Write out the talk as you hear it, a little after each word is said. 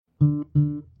You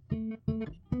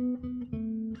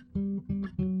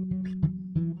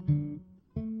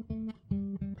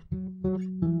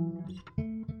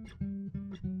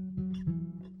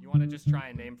want to just try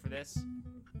a name for this?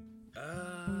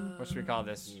 What should we call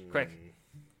this? Quick.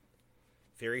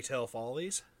 Fairy Tale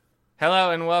Follies? Hello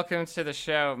and welcome to the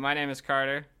show. My name is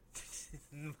Carter.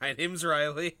 My name's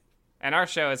Riley. And our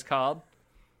show is called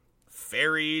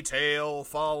Fairy Tale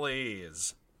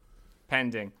Follies.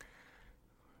 Pending.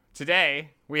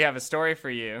 Today, we have a story for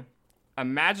you. A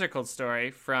magical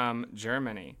story from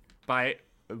Germany by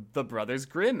the Brothers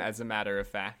Grimm, as a matter of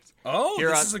fact. Oh,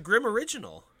 this is a Grimm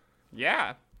original.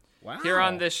 Yeah. Wow. Here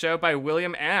on this show by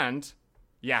William and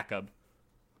Jakob.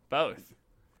 Both.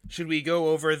 Should we go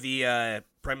over the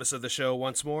premise of the show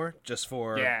once more, just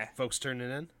for folks turning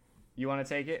in? You want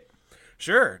to take it?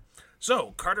 Sure.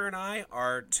 So, Carter and I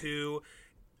are two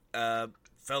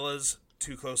fellas,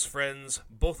 two close friends,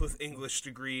 both with English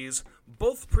degrees,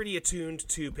 both pretty attuned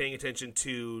to paying attention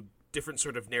to different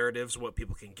sort of narratives, what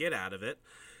people can get out of it.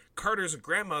 Carter's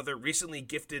grandmother recently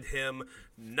gifted him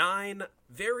 9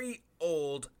 very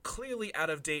old, clearly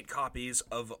out-of-date copies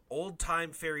of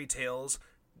old-time fairy tales,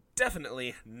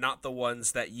 definitely not the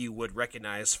ones that you would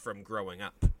recognize from growing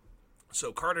up.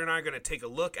 So Carter and I are going to take a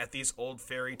look at these old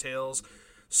fairy tales,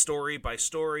 story by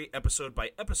story, episode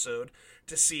by episode,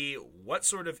 to see what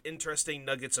sort of interesting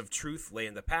nuggets of truth lay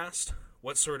in the past,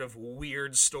 what sort of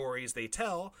weird stories they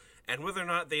tell, and whether or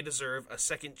not they deserve a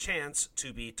second chance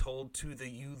to be told to the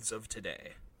youths of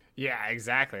today. Yeah,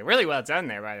 exactly. Really well done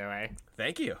there, by the way.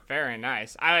 Thank you. Very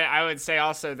nice. I would say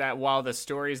also that while the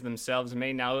stories themselves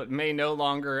may no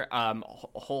longer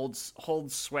hold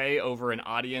sway over an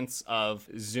audience of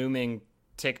Zooming,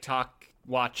 TikTok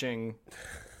watching,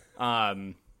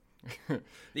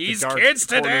 these the kids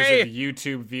today, of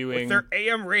YouTube viewing, with their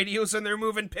AM radios and their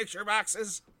moving picture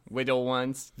boxes. Little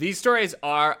ones. These stories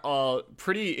are all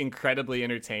pretty incredibly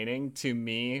entertaining to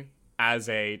me as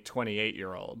a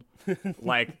 28-year-old.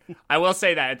 Like, I will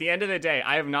say that at the end of the day,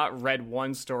 I have not read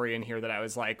one story in here that I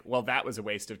was like, well, that was a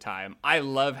waste of time. I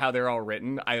love how they're all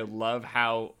written. I love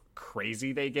how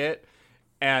crazy they get.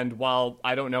 And while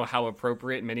I don't know how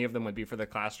appropriate many of them would be for the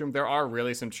classroom, there are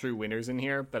really some true winners in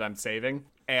here that I'm saving.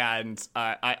 And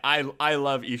I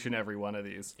love each and every one of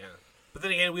these. Yeah. But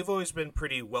then again, we've always been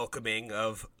pretty welcoming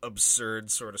of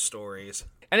absurd sort of stories.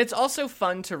 And it's also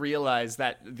fun to realize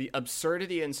that the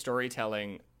absurdity in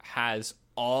storytelling has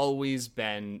always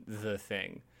been the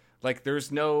thing. Like,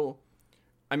 there's no...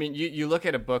 I mean, you look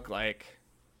at a book like...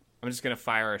 I'm just going to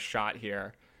fire a shot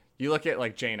here. You look at,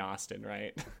 like, Jane Austen,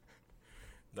 right?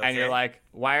 Okay. And you're like,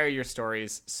 why are your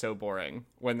stories so boring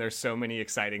when there's so many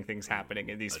exciting things happening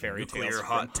in these fairy tales? Nuclear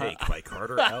Hot Take by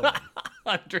Carter Allen.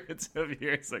 Hundreds of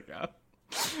years ago.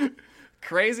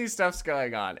 Crazy stuff's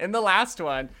going on. In the last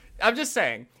one, I'm just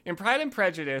saying, in Pride and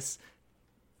Prejudice,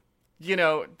 you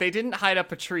know, they didn't hide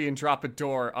up a tree and drop a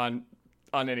door on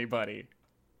anybody.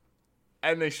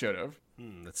 And they should have.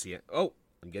 Let's see. Oh,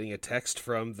 I'm getting a text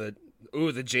from the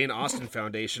Jane Austen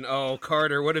Foundation. Oh,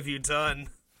 Carter, what have you done?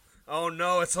 Oh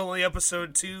no, it's only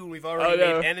episode 2. We've already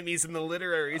made enemies in the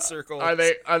literary circle. Are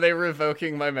they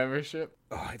revoking my membership?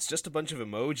 Oh, it's just a bunch of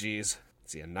emojis.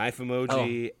 Let's see, a knife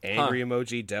emoji, angry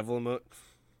emoji, devil emoji.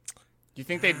 Do you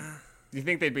think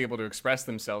they'd be able to express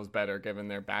themselves better given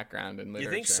their background in literature?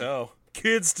 You think so?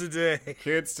 Kids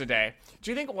today.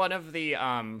 Do you think one of the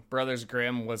Brothers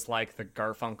Grimm was like the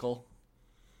Garfunkel?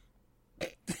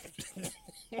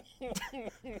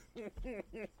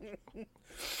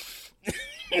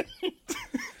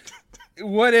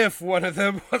 What if one of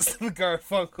them was the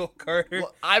Garfunkel, Carter?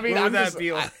 Well, I mean, what would that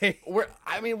be like?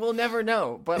 We'll never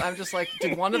know. But I'm just like,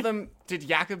 did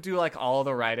Jakob do like all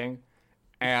the writing,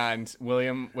 and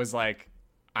William was like,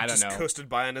 I don't know, coasted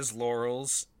by on his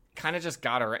laurels, kind of just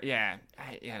got around,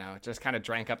 just kind of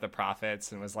drank up the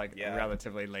profits and was like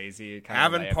relatively lazy,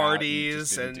 having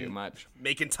parties and do much,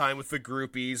 making time with the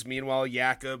groupies. Meanwhile,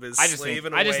 Jakob is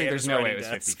slaving away. I just think there's no way it was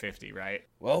 50-50, right?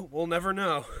 Well, we'll never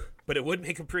know. But it would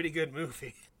make a pretty good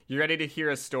movie. You ready to hear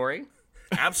a story?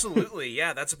 Absolutely,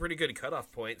 yeah. That's a pretty good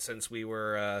cutoff point since we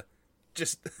were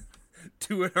just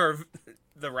doing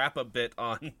the wrap-up bit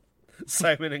on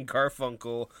Simon and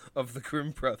Garfunkel of the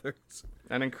Grimm Brothers.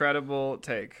 An incredible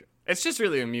take. It's just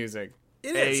really amusing.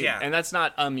 It is, yeah. And that's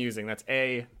not amusing. That's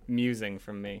musing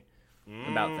from me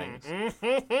about things.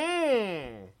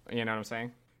 Mm-hmm. You know what I'm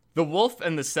saying? The Wolf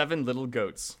and the Seven Little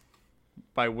Goats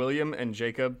by William and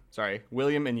Jakob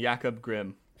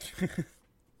Grimm.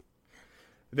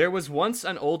 There was once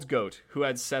an old goat who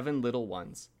had 7 little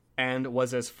ones, and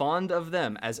was as fond of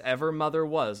them as ever mother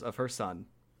was of her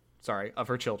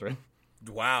children.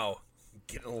 Wow.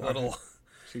 Getting a little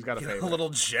She's got a favorite. A little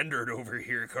gendered over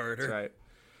here, Carter.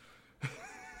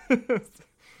 That's right.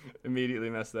 Immediately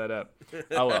messed that up.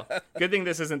 Oh well. Good thing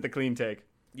this isn't the clean take.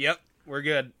 Yep, we're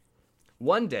good.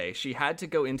 One day, she had to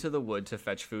go into the wood to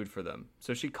fetch food for them,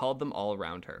 so she called them all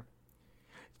around her.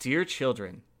 "Dear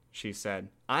children," she said,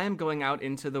 "I am going out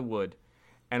into the wood,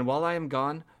 and while I am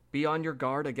gone, be on your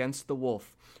guard against the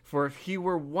wolf, for if he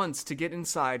were once to get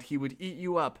inside, he would eat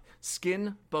you up,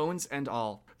 skin, bones, and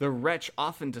all. The wretch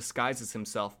often disguises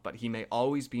himself, but he may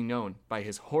always be known by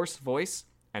his hoarse voice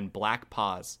and black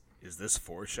paws." Is this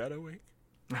foreshadowing?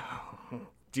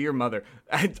 Dear mother,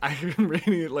 I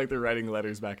really like they're writing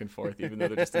letters back and forth, even though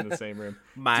they're just in the same room.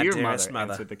 My Dear dearest mother,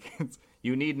 mother, answered the kids,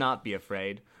 "you need not be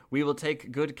afraid. We will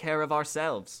take good care of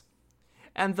ourselves."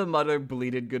 And the mother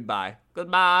bleated goodbye,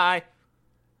 "Goodbye,"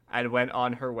 and went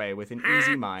on her way with an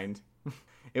easy mind.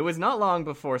 It was not long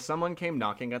before someone came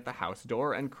knocking at the house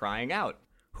door and crying out,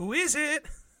 who is it?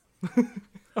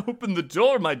 "Open the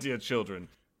door, my dear children.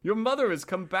 Your mother has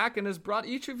come back and has brought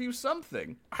each of you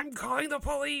something." I'm calling the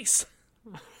police.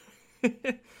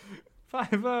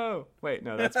 5-0. Wait,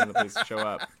 no, that's when the police show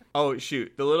up. Oh,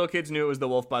 shoot. The little kids knew it was the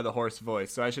wolf by the hoarse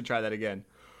voice, so I should try that again.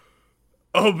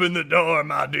 "Open the door,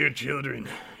 my dear children.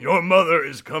 Your mother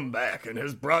has come back and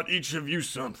has brought each of you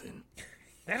something."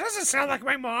 That doesn't sound like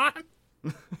my mom.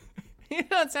 You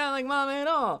don't sound like Mom at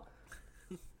all.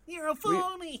 You're a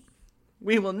phony.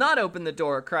 "We will not open the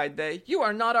door," cried they. "You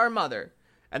are not our mother."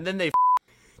 And then they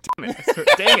Damn it.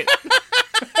 Dang it.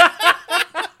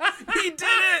 He did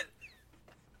it.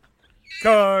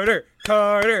 Carter.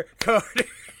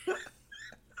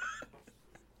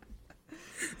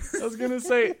 I was going to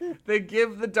say, they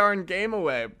give the darn game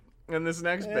away in this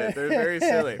next bit. They're very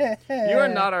silly. "You are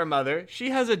not our mother. She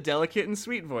has a delicate and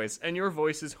sweet voice, and your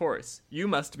voice is hoarse. You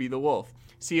must be the wolf."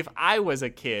 See, if I was a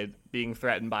kid being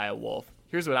threatened by a wolf,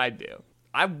 here's what I'd do.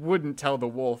 I wouldn't tell the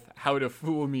wolf how to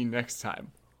fool me next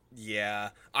time.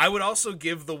 Yeah. I would also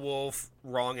give the wolf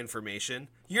wrong information.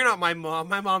 You're not my mom.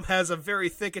 My mom has a very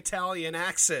thick Italian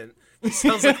accent. He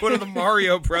sounds like one of the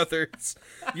Mario brothers.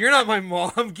 You're not my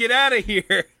mom. Get out of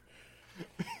here.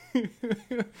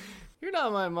 You're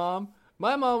not my mom.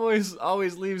 My mom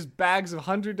always leaves bags of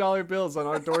 $100 bills on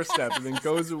our doorstep and then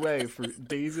goes away for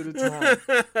days at a time.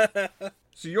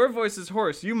 So your voice is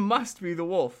hoarse. You must be the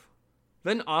wolf.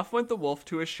 Then off went the wolf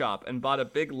to a shop and bought a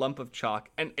big lump of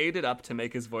chalk and ate it up to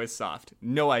make his voice soft.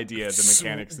 No idea the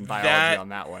mechanics and biology on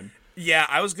that one. Yeah,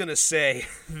 I was going to say,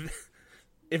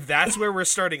 if that's where we're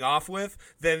starting off with,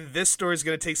 then this story's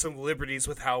going to take some liberties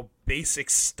with how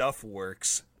basic stuff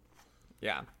works.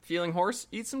 Yeah. Feeling hoarse?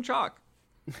 Eat some chalk.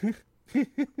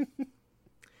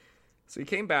 So he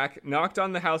came back, knocked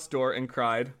on the house door, and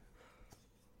cried,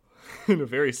 in a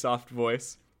very soft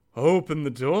voice, "Open the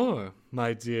door,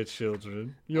 my dear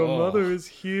children. Your mother is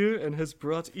here and has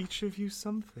brought each of you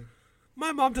something."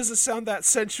 My mom doesn't sound that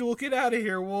sensual. Get out of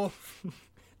here, wolf.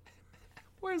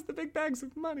 Where's the big bags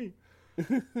of money?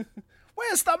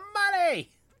 Where's the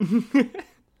money?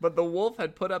 But the wolf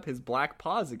had put up his black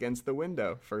paws against the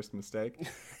window, first mistake,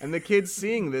 and the kids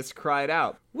seeing this cried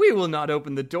out, "We will not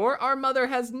open the door. Our mother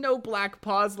has no black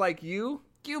paws like you.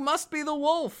 You must be the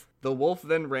wolf." The wolf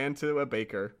then ran to a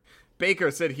baker. "Baker,"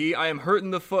 said he, "I am hurt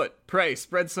in the foot. Pray,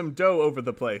 spread some dough over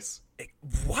the place."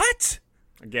 What?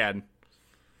 Again.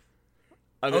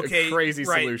 Okay, crazy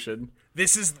right. solution.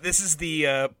 This is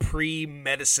the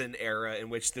pre-medicine era in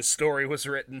which this story was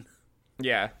written.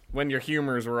 Yeah, when your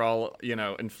humors were all,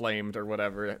 inflamed or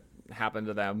whatever happened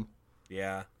to them.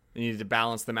 Yeah. You needed to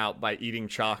balance them out by eating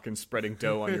chalk and spreading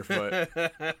dough on your foot.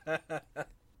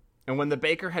 And when the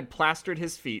baker had plastered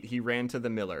his feet, he ran to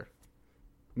the miller.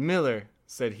 "Miller,"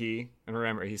 said he, and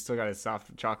remember, he's still got his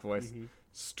soft chalk voice,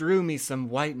 "strew me some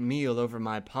white meal over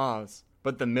my paws."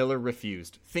 But the miller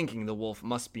refused, thinking the wolf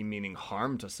must be meaning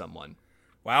harm to someone.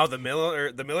 Wow, the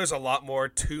miller's a lot more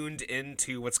tuned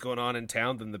into what's going on in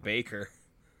town than the baker.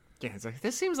 Yeah, it's like,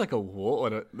 this seems like a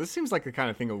wolf. This seems like the kind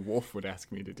of thing a wolf would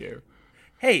ask me to do.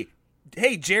 Hey,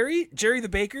 Jerry the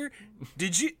baker,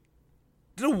 did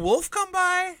a wolf come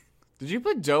by? Did you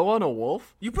put dough on a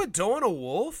wolf? You put dough on a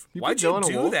wolf? Why'd you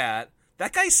do that?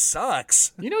 That guy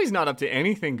sucks. You know he's not up to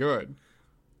anything good.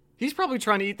 He's probably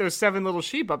trying to eat those 7 little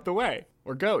sheep up the way.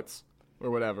 Or goats.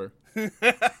 Or whatever.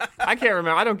 I can't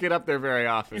remember. I don't get up there very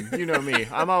often. You know me.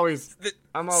 I'm always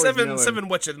seven milling.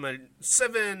 whatcha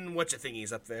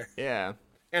thingies up there. Yeah.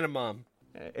 And a mom.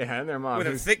 Yeah, and their mom. With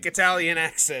a thick Italian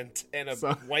accent and a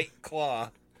white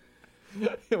claw.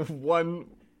 One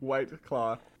white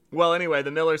claw. Well, anyway,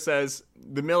 the miller,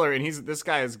 and this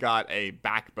guy has got a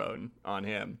backbone on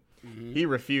him. Mm-hmm. He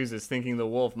refuses, thinking the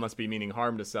wolf must be meaning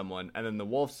harm to someone. And then the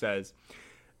wolf says,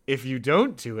 "If you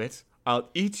don't do it, I'll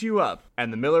eat you up.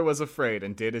 And the miller was afraid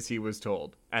and did as he was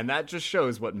told. And that just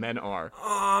shows what men are.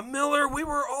 Aw, Miller, we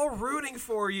were all rooting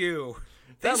for you.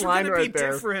 That Things were line gonna be right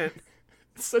there. different.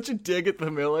 Such a dig at the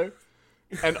miller.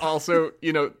 And also,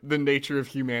 the nature of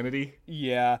humanity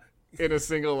Yeah. in a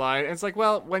single line. And it's like,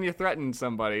 well, when you threaten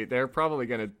somebody, they're probably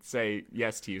going to say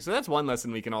yes to you. So that's one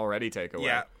lesson we can already take away.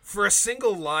 Yeah. For a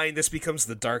single line, this becomes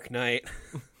the Dark Knight.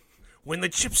 When the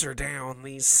chips are down,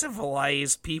 these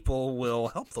civilized people will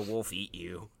help the wolf eat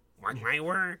you. Mark my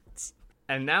words.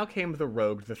 And now came the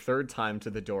rogue the third time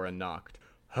to the door and knocked.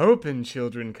 Open,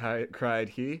 children, cried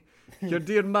he. Your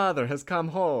dear mother has come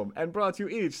home and brought you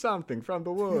each something from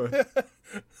the wood.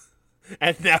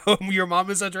 And now your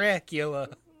mom is a Dracula.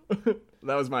 That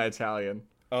was my Italian.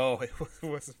 Oh, it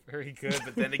wasn't very good,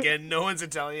 but then again, no one's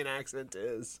Italian accent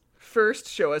is. First,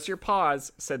 show us your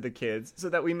paws, said the kids, so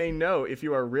that we may know if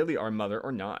you are really our mother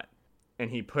or not.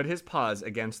 And he put his paws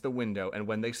against the window, and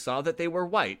when they saw that they were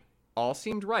white, all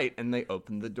seemed right, and they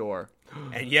opened the door.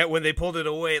 And yet, when they pulled it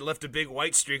away, it left a big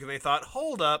white streak, and they thought,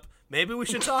 hold up, maybe we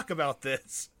should talk about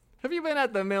this. Have you been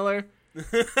at the miller?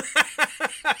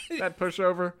 That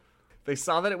pushover? They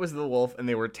saw that it was the wolf, and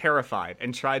they were terrified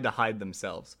and tried to hide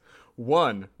themselves.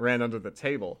 One ran under the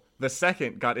table. The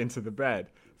second got into the bed.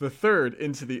 The third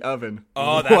into the oven.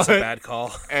 Oh, that's What a bad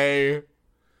call. a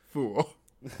fool.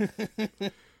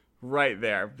 Right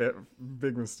there.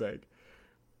 Big mistake.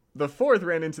 The fourth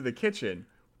ran into the kitchen.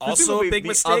 Also a Presumably big the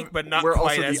mistake, but not where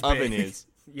quite also as the oven big. is.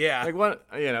 Yeah. Like one,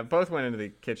 both went into the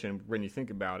kitchen when you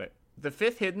think about it. The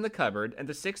fifth hid in the cupboard, and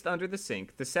the sixth under the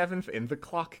sink. The seventh in the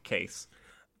clock case.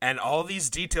 And all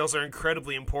these details are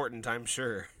incredibly important, I'm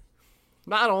sure.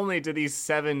 Not only do these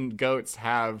 7 goats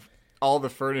have all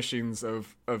the furnishings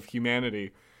of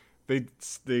humanity,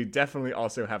 they definitely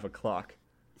also have a clock.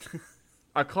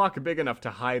 A clock big enough to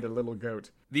hide a little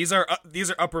goat. These are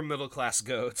upper middle class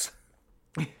goats.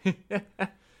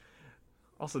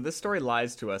 Also, this story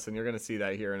lies to us, and you're going to see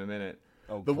that here in a minute.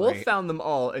 Oh, the wolf great. found them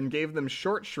all and gave them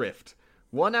short shrift.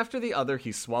 One after the other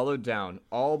he swallowed down,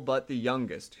 all but the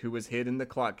youngest, who was hid in the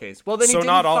clock case. Well, then he So didn't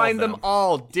not all of find them them.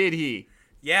 all, did he?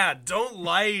 Yeah, don't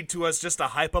lie to us just to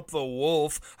hype up the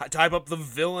wolf, to hype up the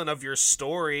villain of your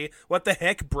story. What the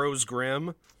heck, Bros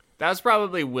Grimm? That was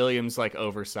probably William's,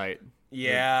 oversight.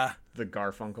 Yeah. The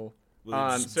Garfunkel.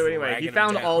 William's So anyway, dragging he him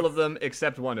found down. all of them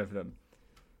except one of them,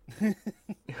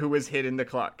 who was hid in the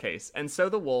clock case. And so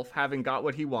the wolf, having got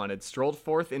what he wanted, strolled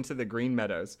forth into the green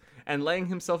meadows, and laying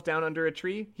himself down under a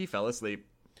tree, he fell asleep.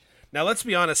 Now, let's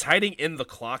be honest, hiding in the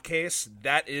clock case,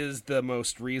 that is the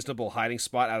most reasonable hiding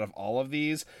spot out of all of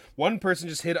these. One person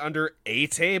just hid under a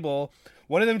table.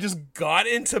 One of them just got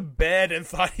into bed and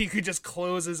thought he could just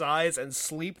close his eyes and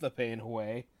sleep the pain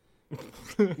away.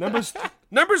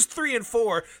 Numbers 3 and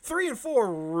 4. 3 and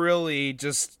 4 really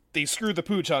just, they screwed the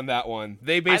pooch on that one.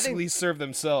 They basically served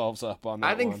themselves up on that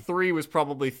one. I think 3 was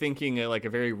probably thinking a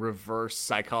very reverse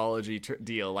psychology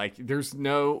deal. Like, there's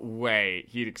no way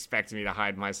he'd expect me to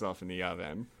hide myself in the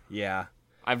oven. Yeah.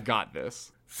 I've got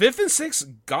this. 5th and 6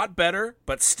 got better,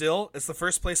 but still, it's the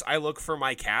first place I look for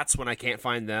my cats when I can't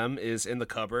find them is in the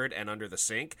cupboard and under the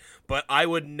sink. But I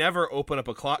would never open up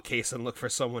a clock case and look for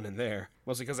someone in there.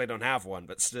 Mostly because I don't have one,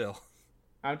 but still.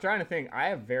 I'm trying to think. I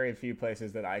have very few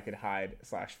places that I could hide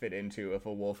 / fit into if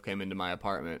a wolf came into my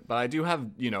apartment. But I do have,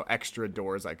 extra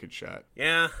doors I could shut.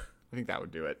 Yeah, I think that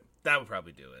would do it. that would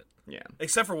probably do it. Yeah.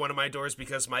 Except for one of my doors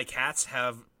because my cats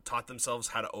have taught themselves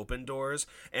how to open doors,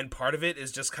 and part of it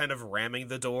is just kind of ramming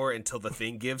the door until the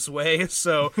thing gives way.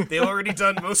 So they've already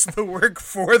done most of the work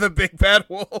for the big bad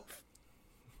wolf.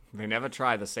 They never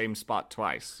try the same spot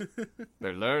twice.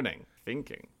 They're learning,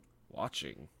 thinking.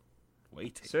 Watching.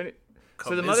 Waiting.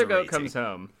 So the mother goat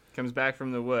Commiserating. comes back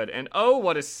from the wood, and oh,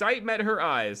 what a sight met her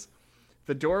eyes.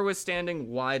 The door was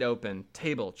standing wide open,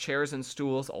 table, chairs, and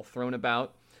stools all thrown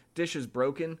about, dishes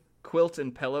broken, quilt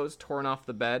and pillows torn off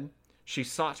the bed. She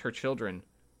sought her children.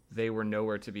 They were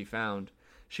nowhere to be found.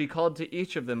 She called to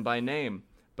each of them by name,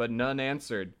 but none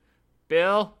answered.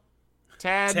 Bill?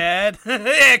 Ted? Ted.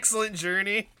 Excellent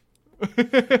Journey.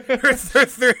 her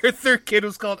third kid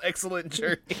was called Excellent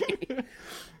Journey.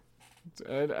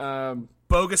 Ted,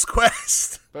 Bogus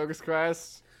Quest. Bogus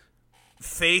Quest?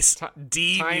 Face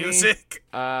D Tiny. Music.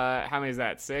 How many is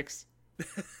that? 6?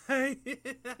 I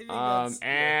think that's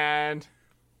And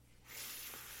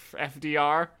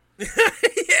FDR?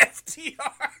 FDR.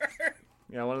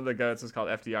 Yeah, one of the goats was called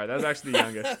FDR. That was actually the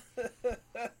youngest.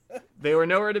 They were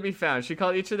nowhere to be found. She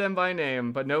called each of them by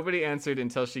name, but nobody answered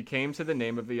until she came to the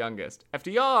name of the youngest.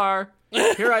 FDR!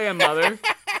 Here I am, mother!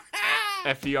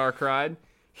 FDR cried.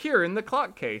 Here in the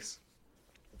clock case.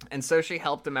 And so she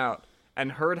helped him out,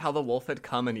 and heard how the wolf had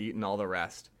come and eaten all the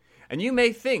rest. And you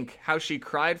may think how she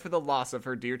cried for the loss of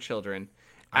her dear children.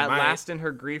 At last, in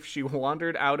her grief, she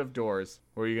wandered out of doors.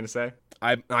 What were you going to say?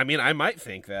 I mean, I might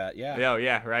think that, yeah. Oh,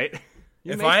 yeah, right?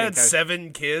 If I had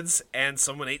 7 kids and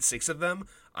someone ate 6 of them,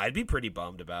 I'd be pretty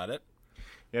bummed about it.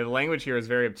 Yeah, the language here is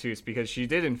very obtuse because she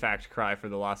did, in fact, cry for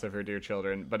the loss of her dear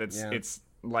children, but it's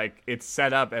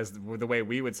set up as the way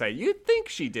we would say, you'd think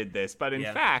she did this, but in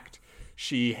fact,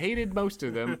 she hated most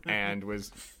of them and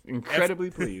was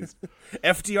incredibly pleased.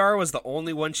 FDR was the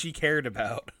only one she cared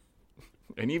about.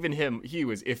 And even him, he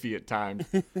was iffy at times.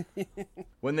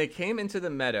 When they came into the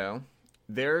meadow,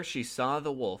 there she saw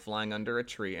the wolf lying under a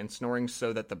tree and snoring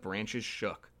so that the branches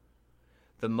shook.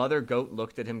 The mother goat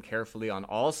looked at him carefully on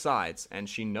all sides, and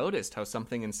she noticed how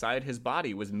something inside his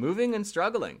body was moving and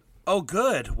struggling. Oh,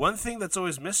 good. One thing that's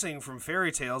always missing from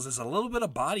fairy tales is a little bit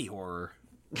of body horror.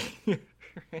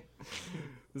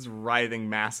 This writhing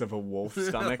mass of a wolf's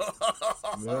stomach.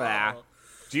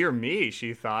 Dear me,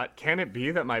 she thought, can it be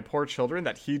that my poor children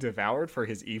that he devoured for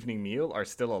his evening meal are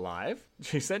still alive?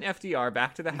 She sent FDR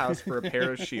back to the house for a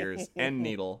pair of shears and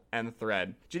needle and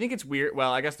thread. Do you think it's weird?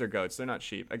 Well, I guess they're goats. They're not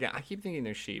sheep. Again, I keep thinking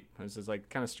they're sheep. This is like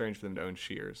kind of strange for them to own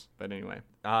shears. But anyway,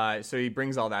 so he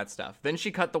brings all that stuff. Then she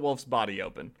cut the wolf's body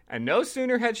open. And no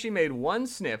sooner had she made one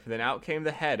snip than out came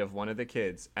the head of one of the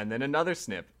kids. And then another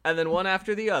snip. And then one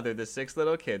after the other, the 6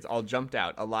 little kids all jumped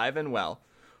out, alive and well.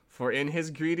 For in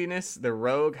his greediness, the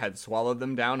rogue had swallowed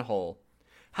them down whole.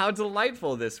 How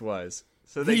delightful this was.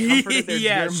 So they comforted their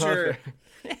dear mother.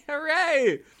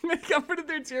 Hooray! They comforted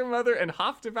their dear mother and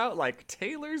hopped about like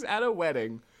tailors at a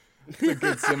wedding. It's a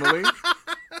good simile.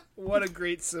 What a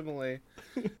great simile.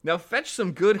 Now fetch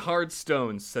some good hard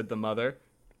stones, said the mother.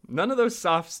 None of those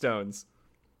soft stones.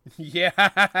 Yeah.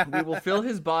 We will fill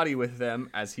his body with them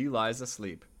as he lies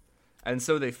asleep. And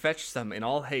so they fetched some in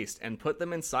all haste and put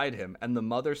them inside him, and the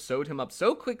mother sewed him up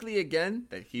so quickly again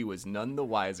that he was none the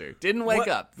wiser. Didn't wake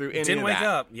up through any of that. Didn't wake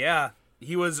up, yeah.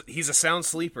 He's a sound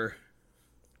sleeper.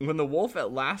 When the wolf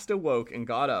at last awoke and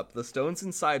got up, the stones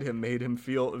inside him made him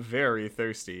feel very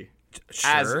thirsty.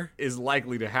 Sure. As is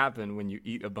likely to happen when you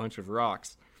eat a bunch of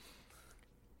rocks.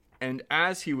 And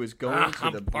as he was going to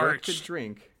the brook to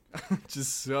drink,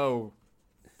 just so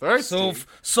thirsty.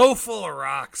 So full of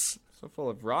rocks. So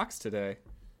full of rocks today.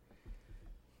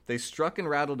 They struck and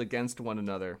rattled against one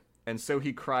another, and so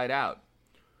he cried out,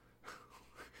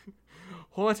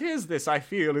 What is this I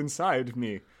feel inside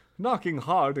me, knocking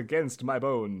hard against my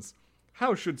bones?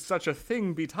 How should such a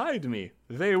thing betide me?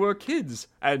 They were kids,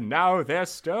 and now they're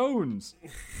stones.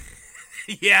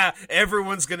 Yeah,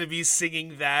 everyone's going to be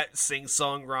singing that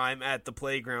sing-song rhyme at the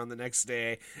playground the next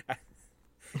day.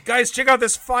 Guys, check out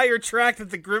this fire track that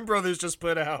the Grimm brothers just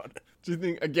put out. Do you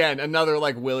think, again, another,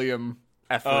 like, William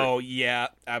effort? Oh, yeah,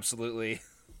 absolutely.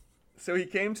 So he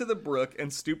came to the brook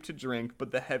and stooped to drink,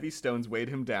 but the heavy stones weighed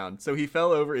him down. So he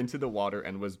fell over into the water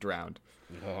and was drowned.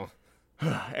 Oh.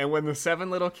 And when the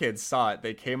 7 little kids saw it,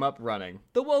 they came up running.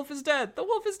 The wolf is dead! The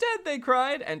wolf is dead! They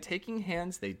cried. And taking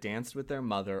hands, they danced with their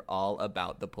mother all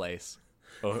about the place.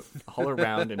 All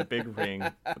around in a big ring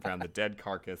around the dead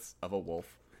carcass of a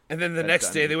wolf. And then the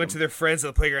next day, they went to their friends at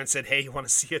the playground and said, hey, you want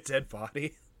to see a dead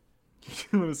body?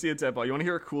 You want to see a dead body? You want to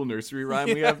hear a cool nursery rhyme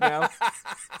we have now?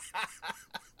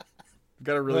 We've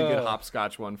got a really good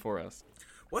hopscotch one for us.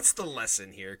 What's the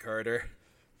lesson here, Carter?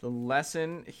 The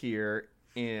lesson here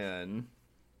in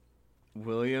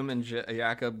William and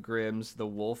Jacob Grimm's The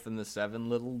Wolf and the 7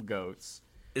 Little Goats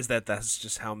is that's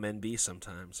just how men be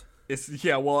sometimes.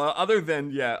 Other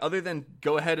than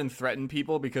go ahead and threaten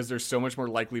people because they're so much more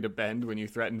likely to bend when you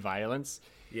threaten violence.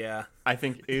 Yeah. I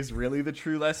think is really the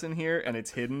true lesson here, and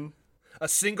it's hidden. A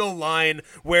single line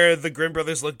where the Grimm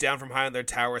brothers looked down from high on their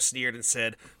tower, sneered, and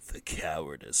said, "The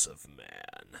cowardice of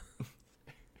man."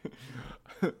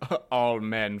 All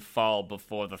men fall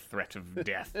before the threat of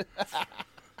death.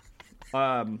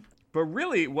 But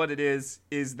really what it is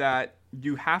that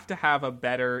you have to have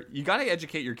you got to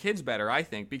educate your kids better, I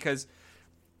think, because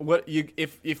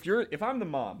if I'm the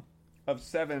mom of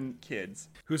 7 kids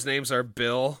whose names are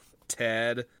Bill,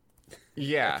 Ted.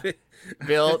 Yeah.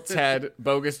 Bill, Ted,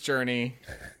 Bogus Journey,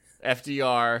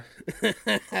 FDR,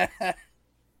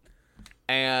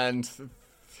 and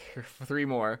 3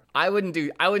 more. I would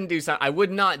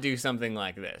not do something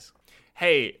like this.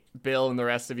 Hey, Bill and the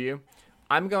rest of you,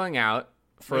 I'm going out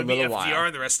for a little while. FDR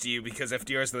and the rest of you, because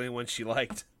FDR is the only one she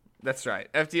liked. That's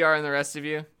right. FDR and the rest of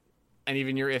you, and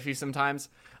even you're iffy sometimes.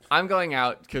 I'm going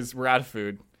out because we're out of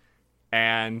food,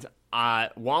 and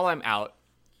while I'm out,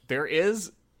 there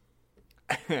is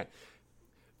a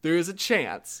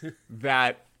chance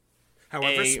that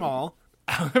however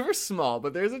small,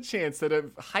 but there's a chance that a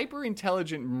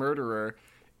hyper-intelligent murderer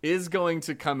is going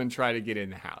to come and try to get in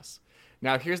the house.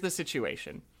 Now, here's the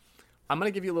situation. I'm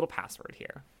going to give you a little password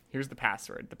here. Here's the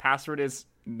password. The password is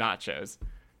nachos.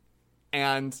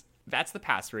 And that's the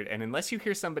password. And unless you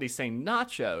hear somebody saying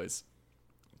nachos,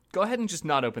 go ahead and just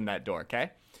not open that door,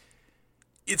 okay?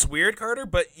 It's weird, Carter,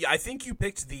 but I think you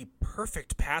picked the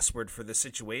perfect password for the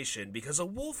situation because a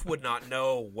wolf would not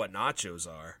know what nachos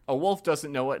are. A wolf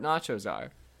doesn't know what nachos are.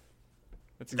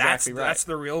 That's exactly right. That's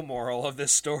the real moral of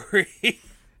this story.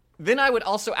 Then I would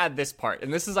also add this part,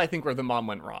 and this is, I think, where the mom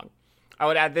went wrong. I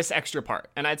would add this extra part,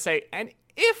 and I'd say, and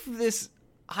if this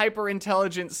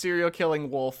hyper-intelligent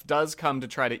serial-killing wolf does come to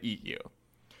try to eat you,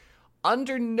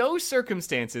 under no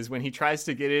circumstances when he tries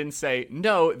to get in, say,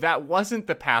 no, that wasn't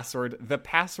the password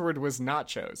was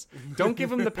nachos. Don't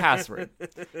give him the password.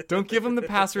 Don't give him the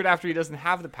password after he doesn't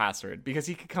have the password, because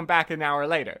he could come back an hour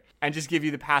later and just give you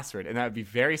the password, and that would be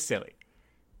very silly.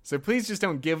 So please just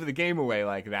don't give the game away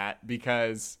like that,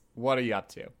 because what are you up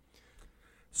to?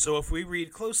 So if we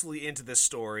read closely into this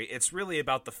story, it's really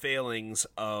about the failings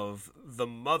of the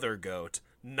mother goat,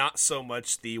 not so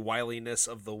much the wiliness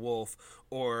of the wolf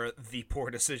or the poor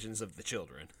decisions of the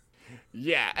children.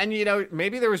 Yeah, and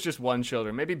maybe there was just one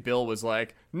children. Maybe Bill was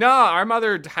like, nah, our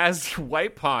mother has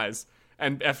white paws.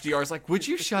 And FDR's like, would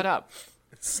you shut up?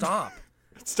 Stop.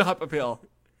 Stop, Bill.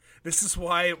 This is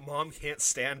why Mom can't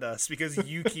stand us, because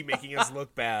you keep making us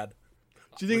look bad.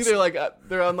 Do you think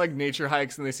they're on like nature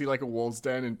hikes and they see like a wolf's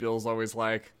den and Bill's always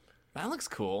like, that looks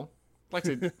cool. I'd like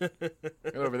to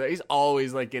go over there. He's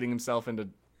always like getting himself into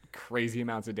crazy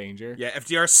amounts of danger. Yeah,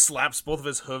 FDR slaps both of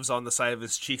his hooves on the side of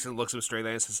his cheeks and looks him straight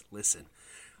in and says, listen,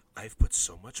 I've put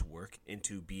so much work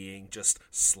into being just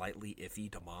slightly iffy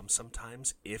to Mom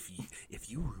sometimes. If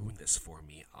you ruin this for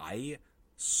me, I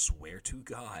swear to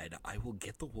God, I will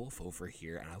get the wolf over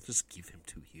here and I'll just give him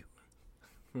to you.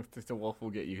 The wolf will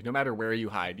get you. No matter where you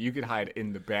hide. You could hide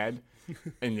in the bed,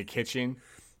 in the kitchen,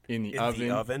 in the oven. In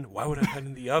the oven? Why would I hide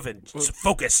in the oven? Just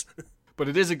focus. But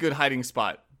it is a good hiding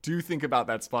spot. Do think about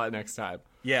that spot next time.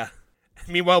 Yeah.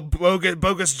 Meanwhile,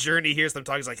 Bogus Journey hears them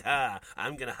talking. He's like,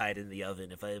 I'm going to hide in the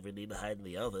oven if I ever need to hide in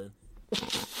the oven.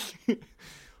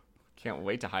 Can't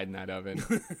wait to hide in that oven.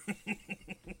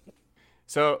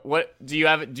 So, what do you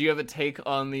have a take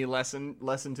on the lesson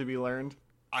to be learned?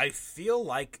 I feel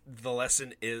like the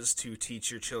lesson is to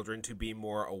teach your children to be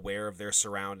more aware of their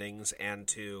surroundings and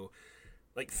to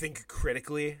think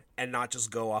critically and not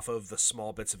just go off of the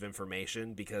small bits of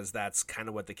information, because that's kind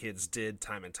of what the kids did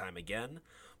time and time again.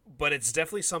 But it's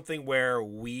definitely something where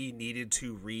we needed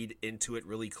to read into it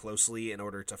really closely in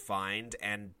order to find,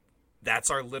 and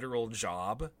that's our literal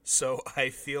job. So I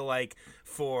feel like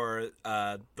for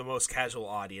the most casual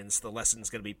audience, the lesson's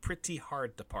going to be pretty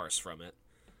hard to parse from it.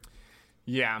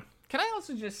 Yeah. Can I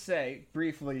also just say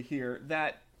briefly here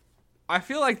that I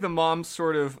feel like the mom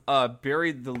sort of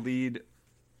buried the lead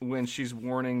when she's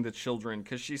warning the children,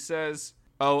 because she says,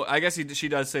 oh, I guess she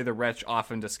does say the wretch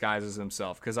often disguises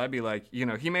himself, because I'd be like,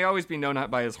 he may always be known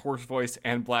by his hoarse voice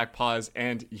and black paws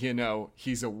and,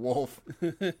 he's a wolf.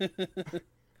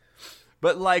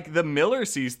 But, the miller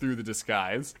sees through the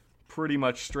disguise pretty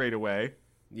much straight away.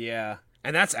 Yeah.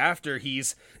 And that's after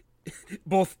he's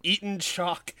both eaten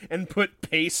chalk and put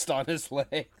paste on his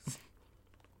legs.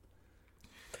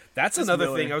 That's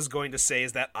another thing I was going to say,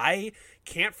 is that I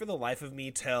can't for the life of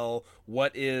me tell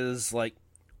what is,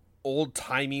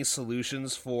 old-timey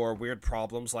solutions for weird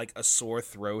problems like a sore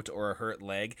throat or a hurt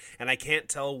leg, and I can't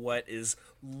tell what is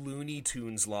Looney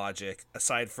Tunes logic,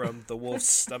 aside from the wolf's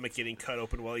stomach getting cut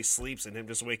open while he sleeps and him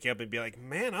just waking up and be like,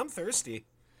 man, I'm thirsty.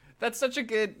 That's such a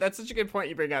good point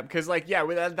you bring up, because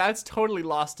that's totally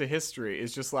lost to history.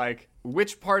 It's just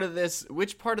which part of this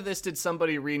did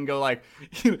somebody read and go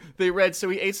they read, so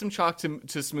he ate some chalk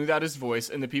to smooth out his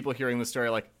voice, and the people hearing the story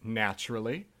are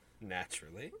naturally,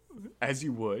 as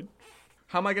you would.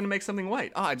 How am I going to make something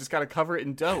white? I just got to cover it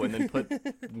in dough and then put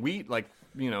wheat,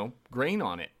 grain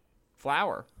on it,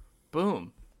 flour,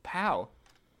 boom, pow.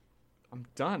 I'm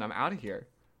done. I'm out of here.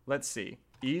 Let's see.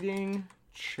 Eating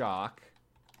chalk.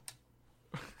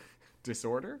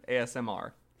 Disorder,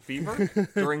 ASMR. Fever,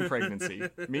 during pregnancy.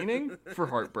 Meaning, for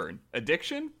heartburn.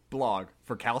 Addiction, blog.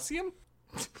 For calcium?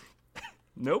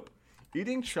 Nope.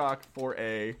 Eating chalk for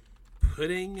a...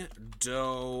 Putting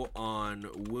dough on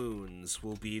wounds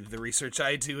will be the research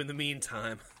I do in the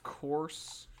meantime.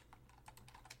 Coarse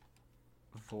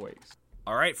voice.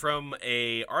 All right, from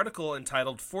a article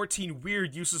entitled 14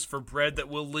 Weird Uses for Bread That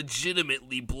Will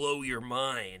Legitimately Blow Your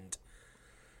Mind.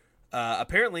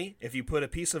 Apparently, if you put a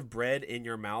piece of bread in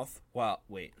your mouth... Well,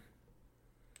 wait.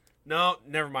 No,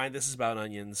 never mind. This is about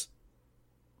onions.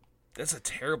 That's a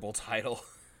terrible title.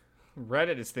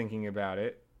 Reddit is thinking about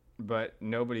it. but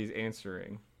nobody's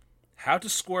answering. How to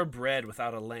score bread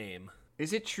without a lame.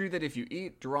 Is it true that if you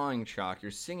eat drawing chalk,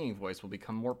 your singing voice will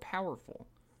become more powerful?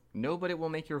 No, but it will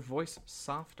make your voice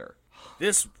softer.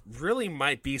 This really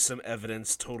might be some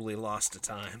evidence totally lost to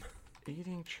time.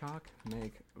 Eating chalk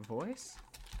make voice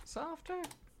softer?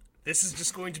 This is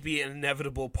just going to be an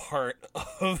inevitable part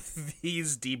of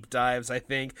these deep dives, I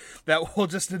think, that we'll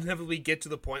just inevitably get to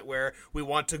the point where we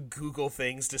want to Google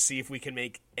things to see if we can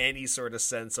make any sort of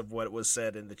sense of what was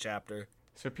said in the chapter.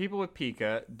 So people with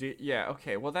pica, yeah,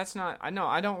 okay, well that's not,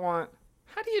 I don't want,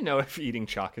 how do you know if eating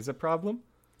chalk is a problem?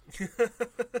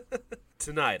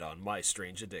 Tonight on My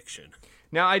Strange Addiction.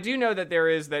 Now, I do know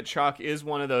that chalk is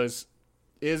one of those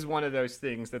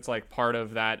things that's like part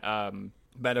of that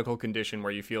medical condition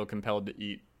where you feel compelled to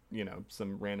eat,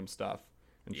 some random stuff.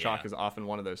 And chalk is often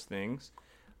one of those things.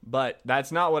 But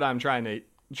that's not what I'm trying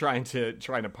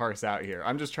to parse out here.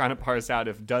 I'm just trying to parse out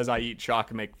if does I eat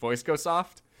chalk make voice go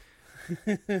soft?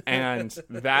 And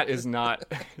that is not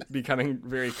becoming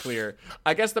very clear.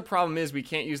 I guess the problem is we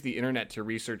can't use the internet to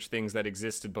research things that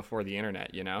existed before the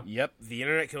internet, Yep, the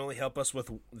internet can only help us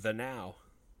with the now.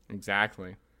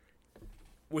 Exactly.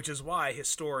 Which is why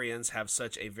historians have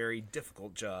such a very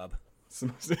difficult job. It's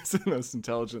the most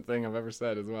intelligent thing I've ever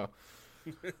said as well.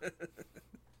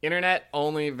 Internet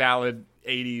only valid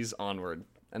 80s onward,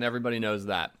 and everybody knows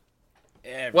that.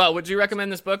 Well, would you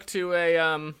recommend this book to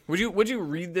a would you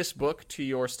read this book to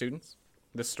your students?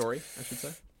 This story, I should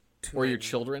say. Or your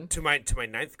children? To my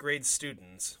ninth grade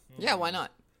students. Yeah, why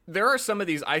not? There are some of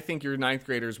these I think your ninth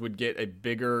graders would get a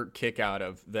bigger kick out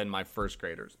of than my first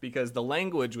graders, because the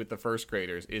language with the first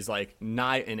graders is like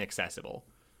nigh inaccessible.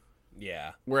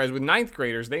 Yeah. Whereas with ninth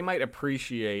graders, they might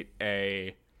appreciate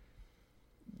a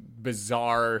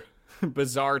bizarre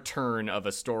turn of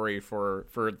a story for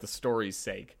the story's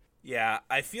sake. Yeah,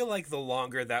 I feel like the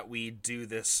longer that we do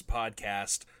this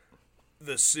podcast,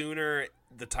 the sooner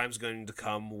the time's going to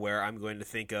come where I'm going to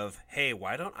think of, hey,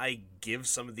 why don't I give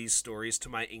some of these stories to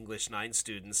my English 9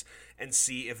 students and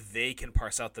see if they can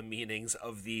parse out the meanings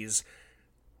of these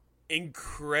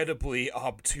incredibly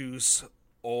obtuse,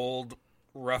 old,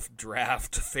 rough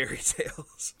draft fairy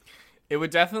tales. It would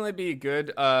definitely be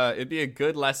good. It'd be a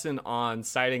good lesson on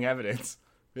citing evidence.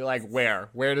 Be like,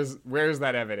 where's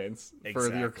that evidence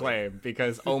for your claim?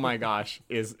 Because oh my gosh,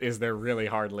 is there really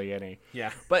hardly any?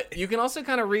 Yeah. But you can also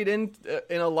kind of read in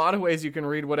a lot of ways. You can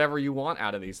read whatever you want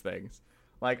out of these things.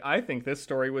 Like, I think this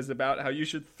story was about how you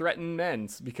should threaten men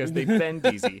because they bend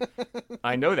easy.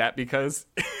 I know that because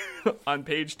on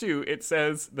page 2 it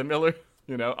says the miller,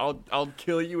 I'll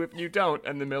kill you if you don't,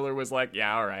 and the miller was like,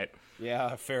 yeah, all right.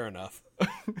 Yeah, fair enough.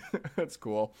 That's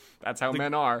cool. That's how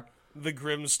men are. The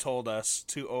Grimms told us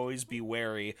to always be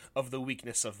wary of the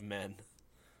weakness of men.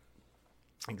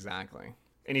 Exactly.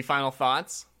 Any final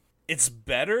thoughts? It's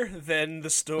better than the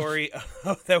story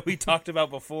that we talked about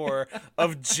before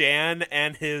of Jan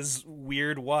and his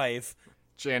weird wife.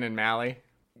 Jan and Mally.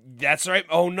 That's right.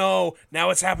 Oh no, now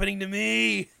it's happening to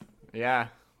me. Yeah,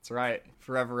 that's right.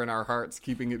 Forever in our hearts,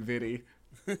 keeping it vitty.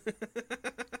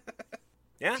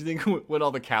 Yeah. Do you think when all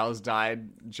the cows died,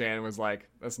 Jan was like,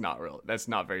 that's not real. That's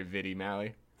not very vitty,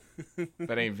 Mally.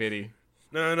 That ain't vitty.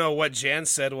 No. What Jan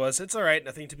said was, it's all right.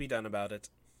 Nothing to be done about it.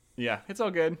 Yeah, it's all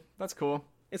good. That's cool.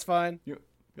 It's fine.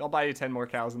 I'll buy you 10 more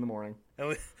cows in the morning.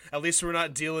 At least we're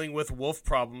not dealing with wolf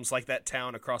problems like that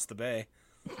town across the bay.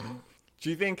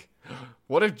 Do you think,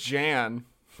 what if Jan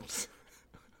was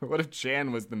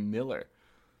the miller?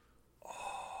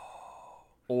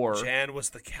 Or Jan was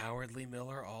the cowardly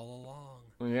miller all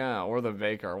along. Yeah, or the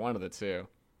Vakar, one of the two.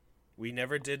 We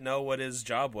never did know what his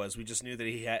job was. We just knew that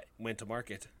he went to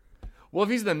market. Well, if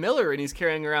he's the miller and he's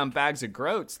carrying around bags of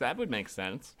groats, that would make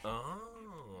sense. Oh.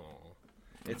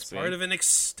 It's part of an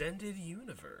extended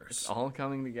universe. It's all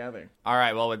coming together. All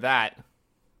right, well, with that,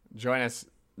 join us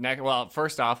next. Well,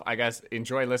 first off, I guess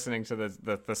enjoy listening to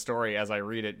the story as I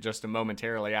read it just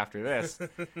momentarily after this.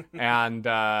 And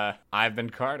I've been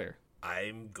Carter.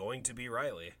 I'm going to be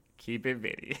Riley. Keep it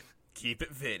vitty. Keep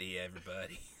it vitty,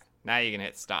 everybody. Now you can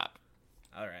hit stop.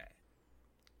 All right.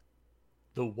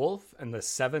 The Wolf and the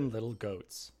 7 Little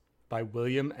Goats by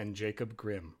William and Jacob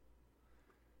Grimm.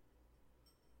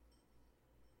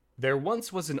 There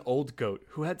once was an old goat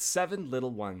who had 7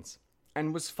 little ones,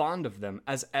 and was fond of them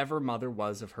as ever mother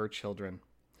was of her children.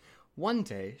 One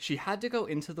day she had to go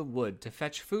into the wood to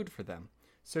fetch food for them,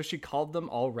 so she called them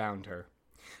all round her.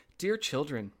 "Dear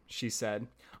children," she said,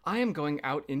 "I am going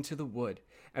out into the wood,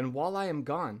 and while I am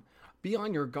gone, be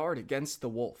on your guard against the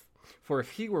wolf, for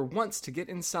if he were once to get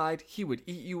inside, he would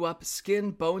eat you up,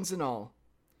 skin, bones, and all."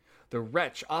 The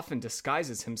wretch often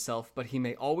disguises himself, but he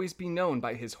may always be known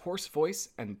by his hoarse voice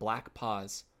and black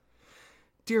paws.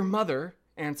 Dear mother,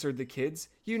 answered the kids,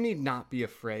 you need not be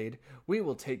afraid. We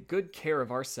will take good care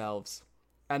of ourselves.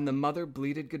 And the mother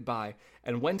bleated goodbye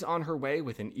and went on her way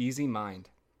with an easy mind.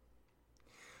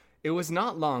 It was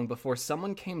not long before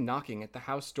someone came knocking at the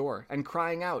house door and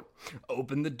crying out,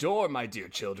 Open the door, my dear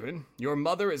children. Your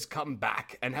mother is come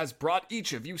back and has brought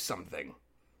each of you something.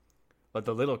 But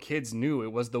the little kids knew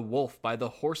it was the wolf by the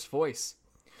hoarse voice.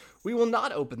 We will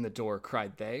not open the door,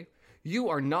 cried they. You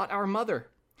are not our mother.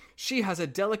 She has a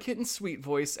delicate and sweet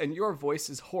voice, and your voice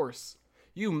is hoarse.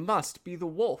 You must be the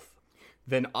wolf.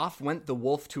 Then off went the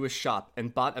wolf to a shop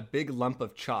and bought a big lump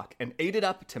of chalk and ate it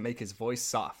up to make his voice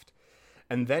soft.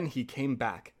 And then he came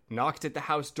back, knocked at the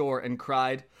house door, and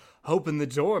cried, Open the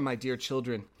door, my dear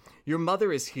children. Your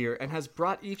mother is here and has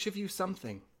brought each of you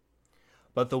something.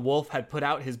 But the wolf had put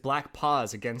out his black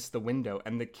paws against the window,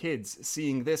 and the kids,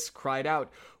 seeing this, cried out,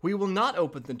 We will not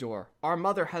open the door. Our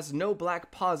mother has no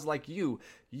black paws like you.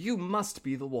 You must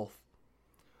be the wolf.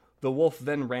 The wolf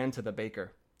then ran to the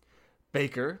baker.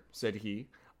 Baker, said he,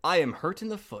 I am hurt in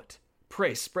the foot.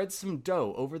 Pray spread some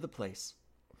dough over the place.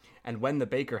 And when the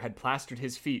baker had plastered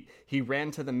his feet, he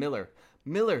ran to the miller.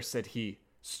 Miller, said he,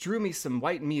 strew me some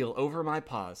white meal over my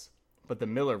paws. But the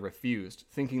miller refused,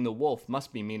 thinking the wolf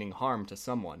must be meaning harm to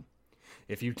someone.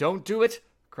 If you don't do it,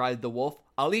 cried the wolf,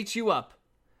 I'll eat you up.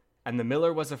 And the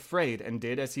miller was afraid and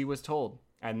did as he was told,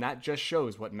 and that just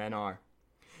shows what men are.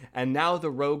 And now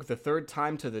the rogue the third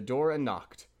time to the door and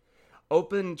knocked.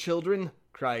 Open, children,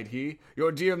 cried he,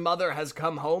 your dear mother has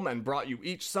come home and brought you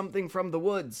each something from the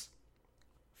woods.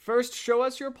 First show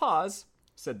us your paws,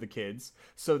 said the kids,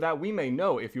 so that we may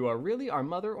know if you are really our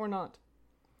mother or not.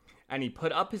 And he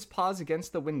put up his paws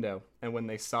against the window, and when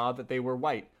they saw that they were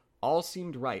white, all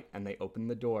seemed right, and they opened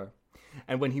the door.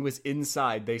 And when he was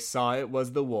inside, they saw it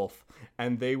was the wolf,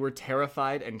 and they were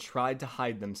terrified and tried to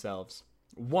hide themselves.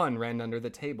 One ran under the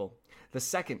table, the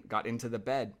second got into the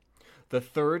bed, the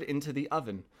third into the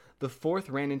oven, the fourth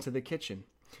ran into the kitchen,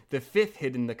 the fifth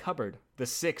hid in the cupboard, the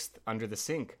sixth under the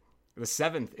sink, the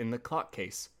seventh in the clock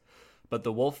case. But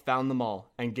the wolf found them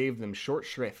all, and gave them short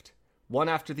shrift. One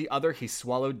after the other he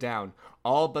swallowed down,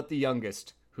 all but the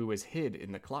youngest, who was hid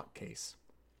in the clock case.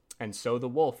 And so the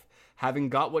wolf, having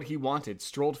got what he wanted,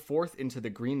 strolled forth into the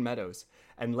green meadows,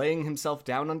 and laying himself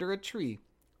down under a tree,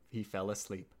 he fell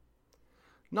asleep.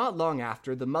 Not long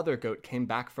after, the mother goat came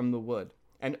back from the wood,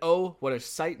 and oh, what a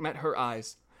sight met her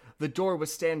eyes! The door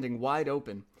was standing wide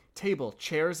open, table,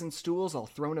 chairs, and stools all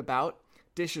thrown about,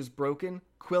 dishes broken,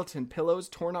 quilt and pillows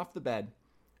torn off the bed.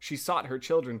 She sought her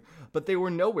children, but they were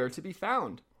nowhere to be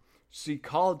found. She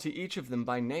called to each of them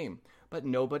by name, but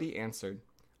nobody answered,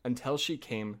 until she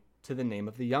came to the name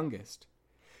of the youngest.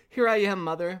 Here I am,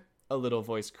 mother, a little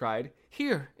voice cried,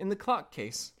 here in the clock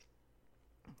case.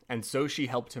 And so she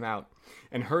helped him out,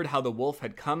 and heard how the wolf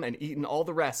had come and eaten all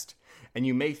the rest, and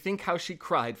you may think how she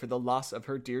cried for the loss of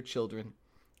her dear children.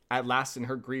 At last in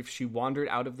her grief she wandered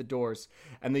out of the doors,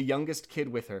 and the youngest kid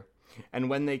with her, and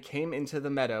when they came into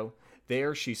the meadow,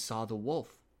 there she saw the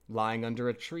wolf, lying under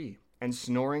a tree, and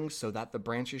snoring so that the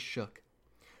branches shook.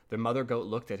 The mother goat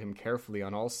looked at him carefully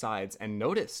on all sides, and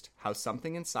noticed how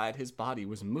something inside his body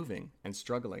was moving and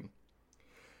struggling.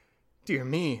 Dear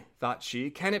me, thought she,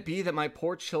 can it be that my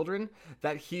poor children,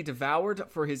 that he devoured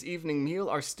for his evening meal,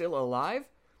 are still alive?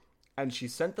 And she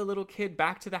sent the little kid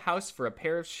back to the house for a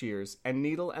pair of shears, and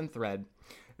needle and thread.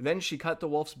 Then she cut the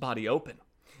wolf's body open.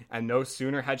 And no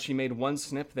sooner had she made one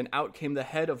snip than out came the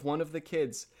head of one of the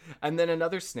kids, and then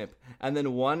another snip, and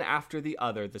then one after the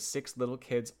other the 6 little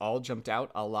kids all jumped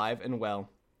out alive and well,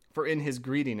 for in his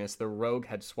greediness the rogue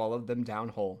had swallowed them down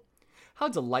whole. How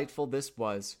delightful this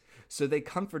was! So they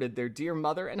comforted their dear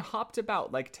mother and hopped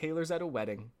about like tailors at a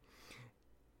wedding.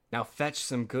 Now fetch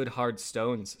some good hard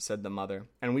stones, said the mother,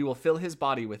 and we will fill his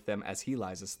body with them as he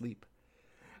lies asleep.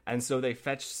 And so they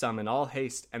fetched some in all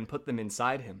haste and put them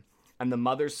inside him. And the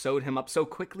mother sewed him up so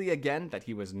quickly again that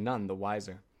he was none the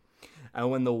wiser.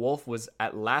 And when the wolf was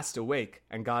at last awake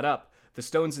and got up, the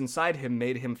stones inside him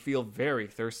made him feel very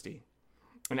thirsty.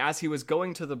 And as he was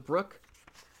going to the brook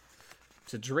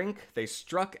to drink, they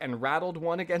struck and rattled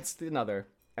one against another.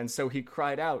 And so he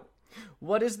cried out,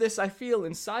 What is this I feel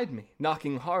inside me,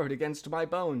 knocking hard against my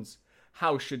bones?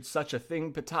 How should such a thing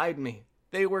betide me?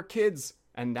 They were kids,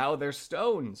 and now they're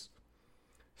stones.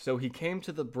 So he came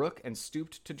to the brook and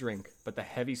stooped to drink, but the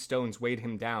heavy stones weighed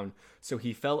him down, so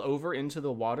he fell over into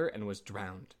the water and was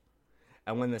drowned.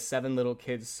 And when the 7 little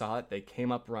kids saw it, they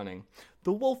came up running.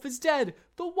 The wolf is dead!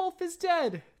 The wolf is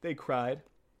dead! They cried.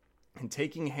 And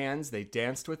taking hands, they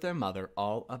danced with their mother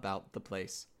all about the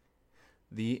place.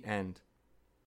 The end.